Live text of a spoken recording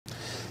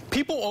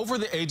People over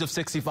the age of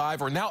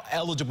 65 are now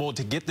eligible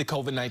to get the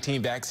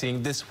COVID-19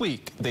 vaccine this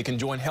week. They can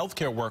join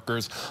healthcare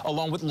workers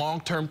along with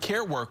long-term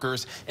care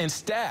workers and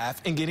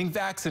staff in getting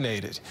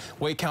vaccinated.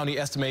 Wake County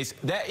estimates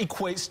that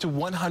equates to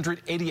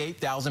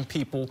 188,000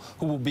 people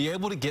who will be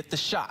able to get the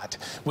shot.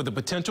 With the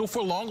potential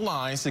for long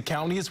lines, the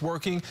county is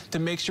working to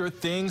make sure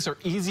things are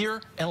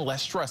easier and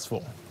less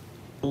stressful.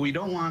 What we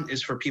don't want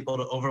is for people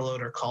to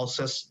overload our call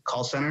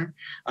center.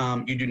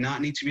 You do not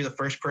need to be the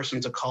first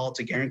person to call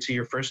to guarantee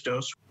your first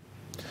dose.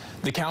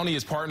 The county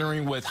is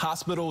partnering with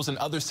hospitals and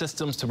other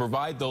systems to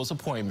provide those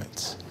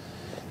appointments.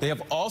 They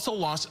have also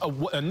launched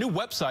a new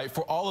website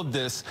for all of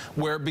this,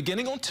 where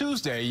beginning on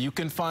Tuesday, you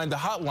can find the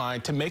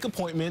hotline to make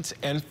appointments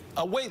and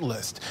a wait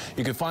list.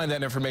 You can find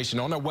that information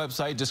on our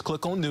website. Just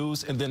click on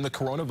News and then the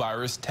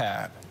Coronavirus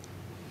tab.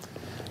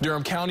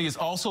 Durham County is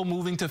also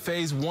moving to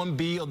phase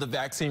 1B of the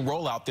vaccine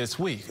rollout this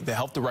week. The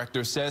health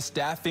director says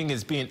staffing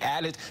is being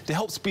added to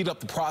help speed up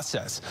the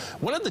process.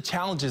 One of the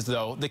challenges,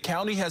 though, the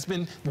county has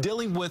been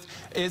dealing with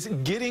is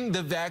getting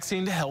the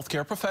vaccine to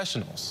healthcare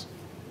professionals.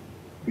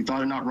 We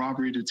thought it not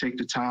robbery to take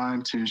the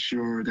time to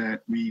ensure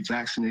that we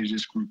vaccinated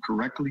this group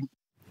correctly.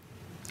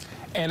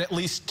 And at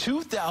least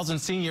 2,000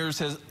 seniors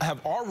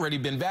have already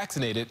been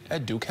vaccinated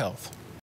at Duke Health.